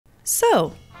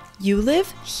So, you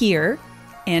live here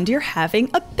and you're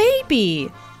having a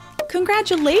baby.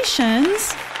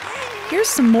 Congratulations! Here's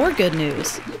some more good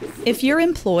news. If you're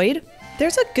employed,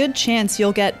 there's a good chance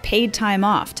you'll get paid time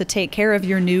off to take care of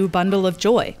your new bundle of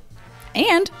joy.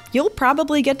 And you'll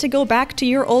probably get to go back to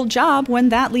your old job when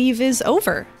that leave is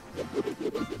over.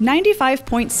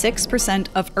 95.6%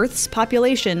 of Earth's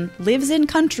population lives in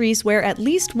countries where at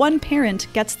least one parent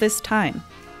gets this time.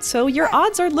 So your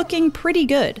odds are looking pretty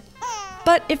good.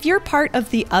 But if you're part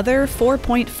of the other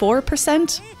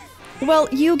 4.4%, well,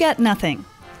 you get nothing.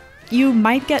 You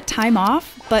might get time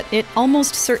off, but it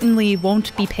almost certainly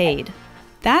won't be paid.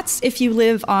 That's if you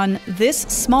live on this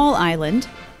small island,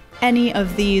 any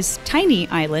of these tiny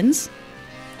islands,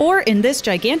 or in this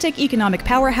gigantic economic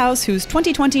powerhouse whose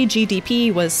 2020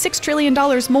 GDP was $6 trillion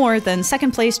more than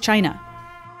second-place China.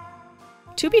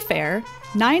 To be fair,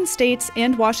 9 states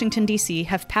and Washington, D.C.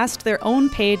 have passed their own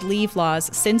paid leave laws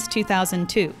since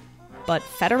 2002. But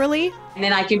federally? And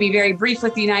then I can be very brief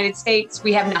with the United States.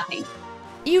 We have nothing.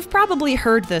 You've probably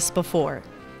heard this before.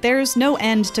 There's no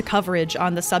end to coverage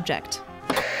on the subject.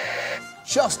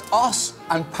 Just us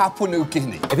and Papua New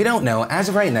Guinea. If you don't know, as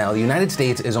of right now, the United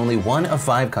States is only one of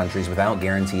 5 countries without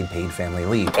guaranteed paid family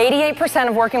leave. 88%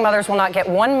 of working mothers will not get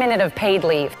 1 minute of paid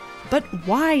leave. But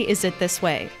why is it this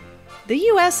way? The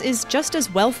US is just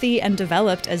as wealthy and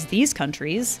developed as these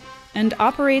countries, and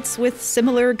operates with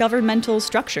similar governmental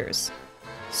structures.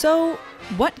 So,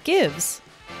 what gives?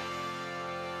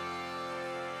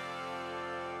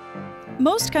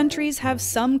 Most countries have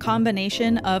some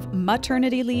combination of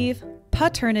maternity leave,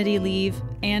 paternity leave,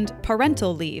 and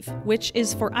parental leave, which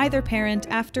is for either parent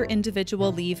after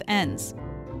individual leave ends.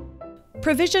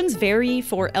 Provisions vary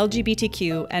for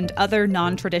LGBTQ and other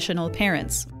non-traditional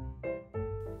parents.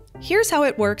 Here's how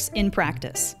it works in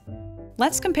practice.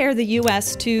 Let's compare the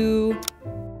US to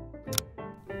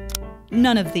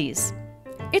none of these.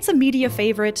 It's a media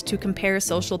favorite to compare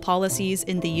social policies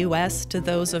in the US to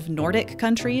those of Nordic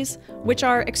countries, which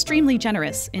are extremely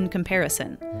generous in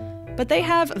comparison. But they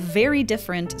have very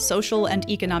different social and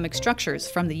economic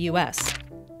structures from the US.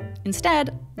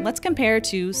 Instead, let's compare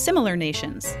to similar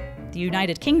nations, the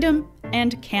United Kingdom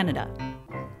and Canada.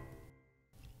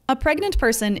 A pregnant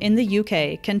person in the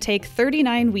UK can take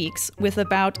 39 weeks with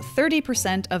about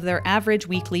 30% of their average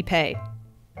weekly pay.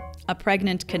 A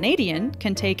pregnant Canadian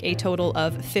can take a total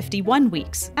of 51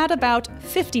 weeks at about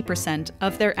 50%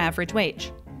 of their average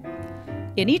wage.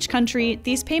 In each country,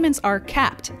 these payments are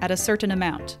capped at a certain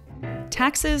amount.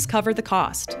 Taxes cover the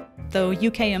cost. Though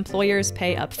UK employers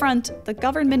pay up front, the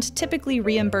government typically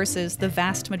reimburses the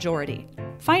vast majority.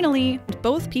 Finally,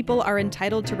 both people are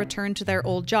entitled to return to their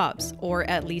old jobs, or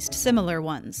at least similar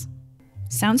ones.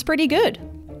 Sounds pretty good.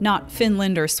 Not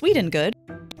Finland or Sweden good,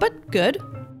 but good.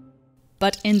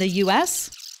 But in the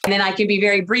US? And then I can be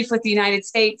very brief with the United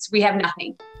States. We have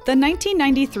nothing. The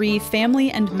 1993 Family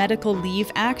and Medical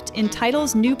Leave Act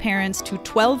entitles new parents to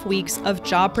 12 weeks of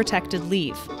job-protected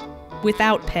leave,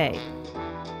 without pay.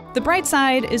 The bright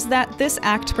side is that this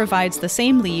act provides the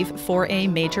same leave for a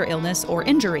major illness or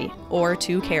injury, or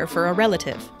to care for a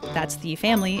relative. That's the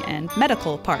family and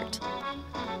medical part.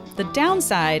 The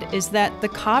downside is that the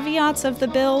caveats of the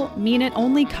bill mean it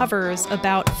only covers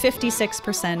about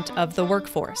 56% of the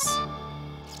workforce.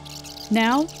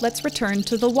 Now, let's return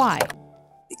to the why.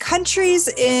 Countries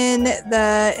in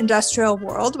the industrial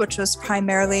world, which was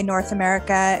primarily North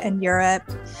America and Europe,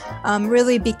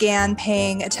 really began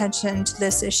paying attention to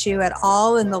this issue at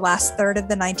all in the last third of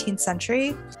the 19th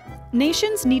century.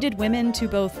 Nations needed women to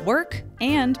both work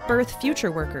and birth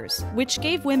future workers, which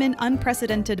gave women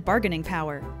unprecedented bargaining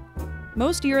power.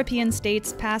 Most European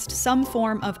states passed some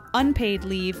form of unpaid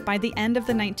leave by the end of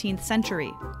the 19th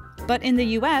century. But in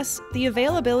the US, the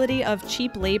availability of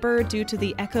cheap labor due to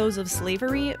the echoes of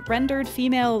slavery rendered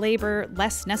female labor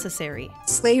less necessary.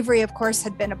 Slavery, of course,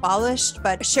 had been abolished,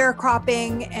 but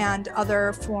sharecropping and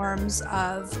other forms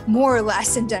of more or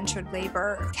less indentured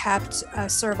labor kept a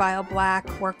servile Black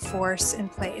workforce in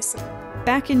place.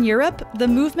 Back in Europe, the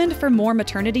movement for more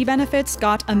maternity benefits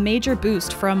got a major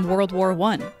boost from World War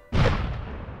I.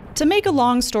 To make a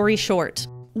long story short,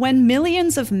 when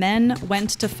millions of men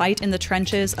went to fight in the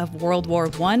trenches of World War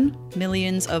I,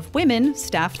 millions of women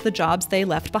staffed the jobs they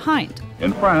left behind.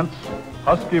 In France,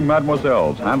 husky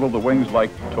mademoiselles handled the wings like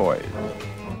toys.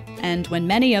 And when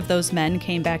many of those men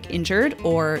came back injured,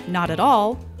 or not at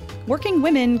all, working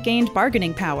women gained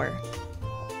bargaining power.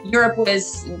 Europe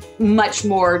was much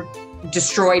more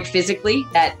destroyed physically,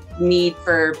 that need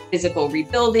for physical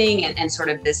rebuilding and sort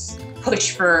of this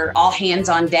push for all hands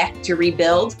on deck to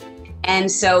rebuild.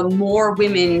 And so more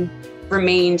women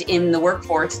remained in the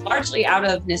workforce, largely out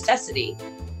of necessity.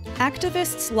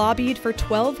 Activists lobbied for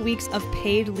 12 weeks of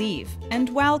paid leave, and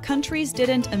while countries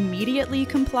didn't immediately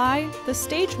comply, the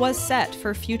stage was set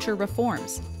for future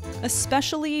reforms,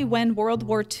 especially when World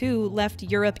War II left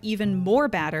Europe even more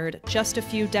battered just a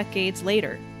few decades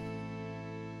later.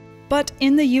 But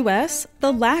in the US,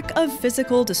 the lack of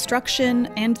physical destruction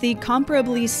and the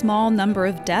comparably small number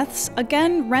of deaths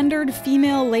again rendered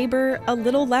female labor a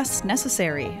little less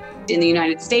necessary. In the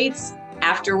United States,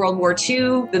 after World War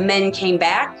II, the men came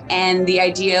back, and the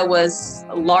idea was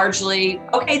largely,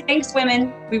 okay, thanks,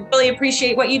 women. We really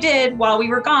appreciate what you did while we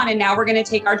were gone, and now we're going to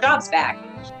take our jobs back.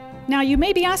 Now you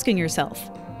may be asking yourself,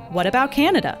 what about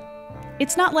Canada?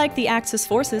 It's not like the Axis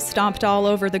forces stomped all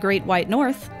over the Great White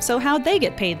North, so how'd they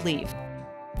get paid leave?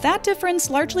 That difference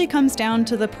largely comes down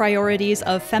to the priorities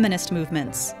of feminist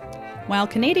movements. While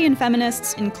Canadian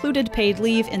feminists included paid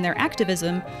leave in their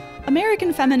activism,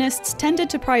 American feminists tended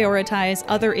to prioritize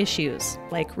other issues,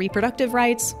 like reproductive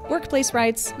rights, workplace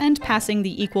rights, and passing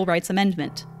the Equal Rights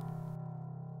Amendment.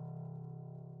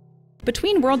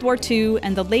 Between World War II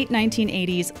and the late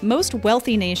 1980s, most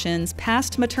wealthy nations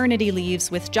passed maternity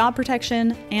leaves with job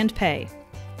protection and pay.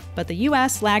 But the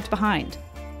US lagged behind.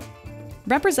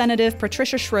 Representative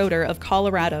Patricia Schroeder of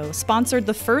Colorado sponsored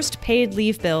the first paid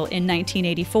leave bill in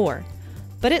 1984,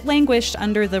 but it languished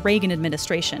under the Reagan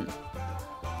administration.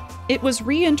 It was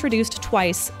reintroduced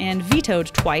twice and vetoed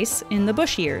twice in the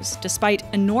Bush years, despite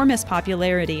enormous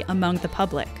popularity among the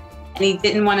public. And he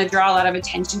didn't want to draw a lot of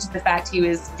attention to the fact he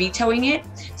was vetoing it.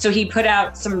 So he put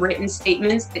out some written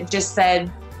statements that just said,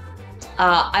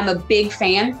 I'm a big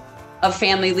fan of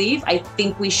family leave. I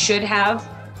think we should have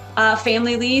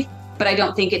family leave, but I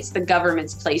don't think it's the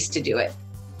government's place to do it.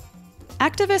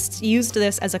 Activists used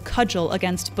this as a cudgel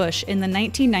against Bush in the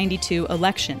 1992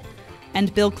 election,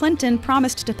 and Bill Clinton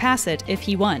promised to pass it if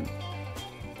he won.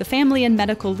 The Family and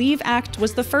Medical Leave Act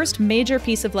was the first major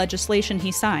piece of legislation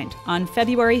he signed on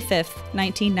February 5,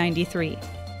 1993.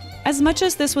 As much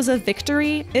as this was a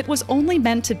victory, it was only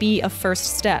meant to be a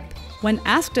first step. When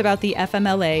asked about the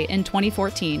FMLA in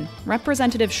 2014,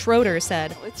 Representative Schroeder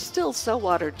said, "It's still so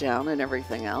watered down and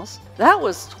everything else. That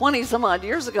was 20-some-odd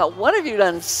years ago. What have you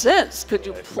done since? Could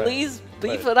you please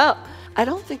beef it up?" I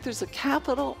don't think there's a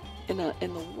capital in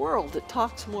the world that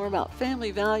talks more about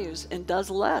family values and does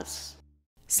less.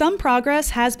 Some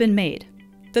progress has been made.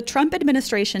 The Trump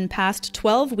administration passed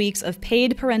 12 weeks of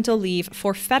paid parental leave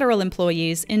for federal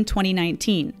employees in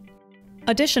 2019.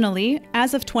 Additionally,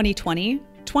 as of 2020,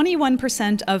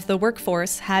 21% of the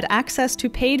workforce had access to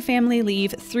paid family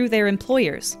leave through their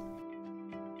employers.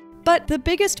 But the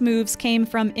biggest moves came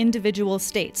from individual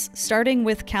states, starting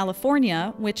with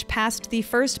California, which passed the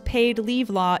first paid leave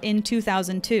law in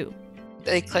 2002.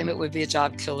 They claim it would be a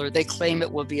job killer. They claim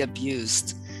it will be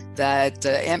abused, that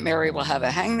Aunt Mary will have a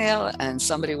hangnail and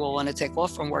somebody will want to take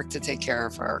off from work to take care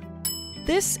of her.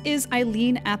 This is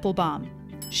Eileen Applebaum.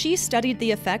 She studied the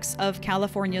effects of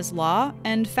California's law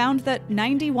and found that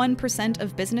 91%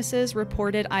 of businesses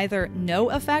reported either no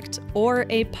effect or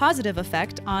a positive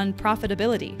effect on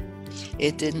profitability.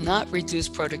 It did not reduce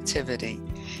productivity.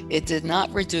 It did not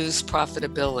reduce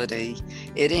profitability.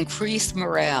 It increased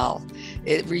morale.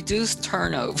 It reduced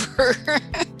turnover.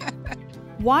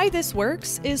 Why this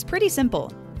works is pretty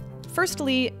simple.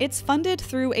 Firstly, it's funded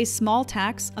through a small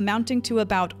tax amounting to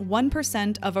about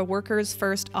 1% of a worker's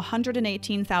first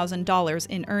 $118,000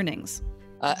 in earnings.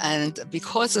 And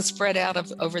because it's spread out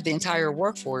over the entire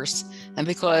workforce, and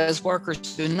because workers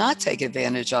do not take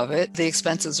advantage of it, the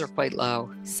expenses are quite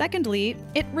low. Secondly,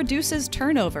 it reduces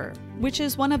turnover, which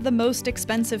is one of the most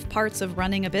expensive parts of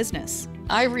running a business.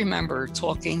 I remember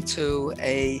talking to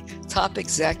a top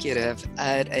executive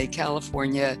at a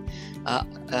California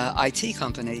IT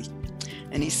company,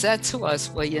 and he said to us,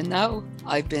 "Well, you know,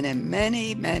 I've been in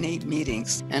many, many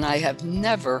meetings, and I have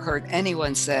never heard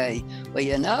anyone say, well,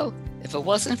 you know, if it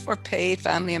wasn't for paid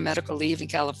family and medical leave in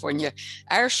California,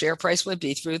 our share price would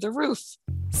be through the roof."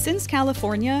 Since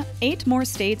California, 8 more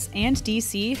states and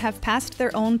DC have passed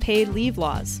their own paid leave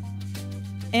laws.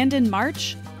 And in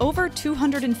March, over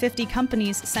 250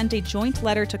 companies sent a joint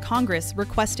letter to Congress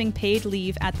requesting paid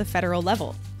leave at the federal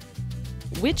level.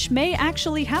 Which may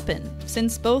actually happen,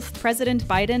 since both President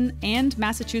Biden and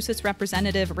Massachusetts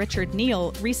Representative Richard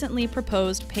Neal recently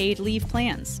proposed paid leave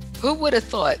plans. Who would have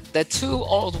thought that 2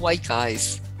 old white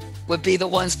guys would be the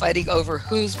ones fighting over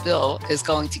whose bill is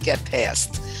going to get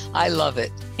passed? I love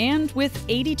it. And with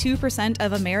 82%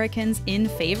 of Americans in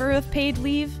favor of paid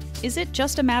leave, is it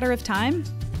just a matter of time?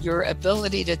 Your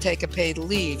ability to take a paid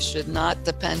leave should not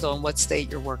depend on what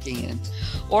state you're working in,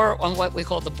 or on what we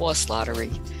call the boss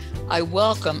lottery. I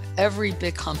welcome every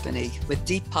big company with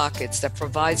deep pockets that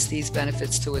provides these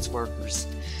benefits to its workers.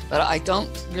 But I don't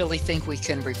really think we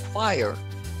can require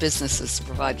businesses to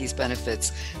provide these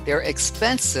benefits. They're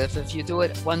expensive if you do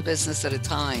it one business at a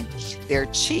time. They're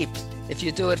cheap if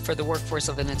you do it for the workforce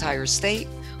of an entire state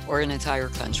or an entire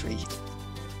country.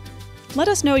 Let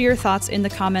us know your thoughts in the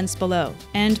comments below,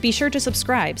 and be sure to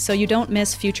subscribe so you don't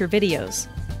miss future videos.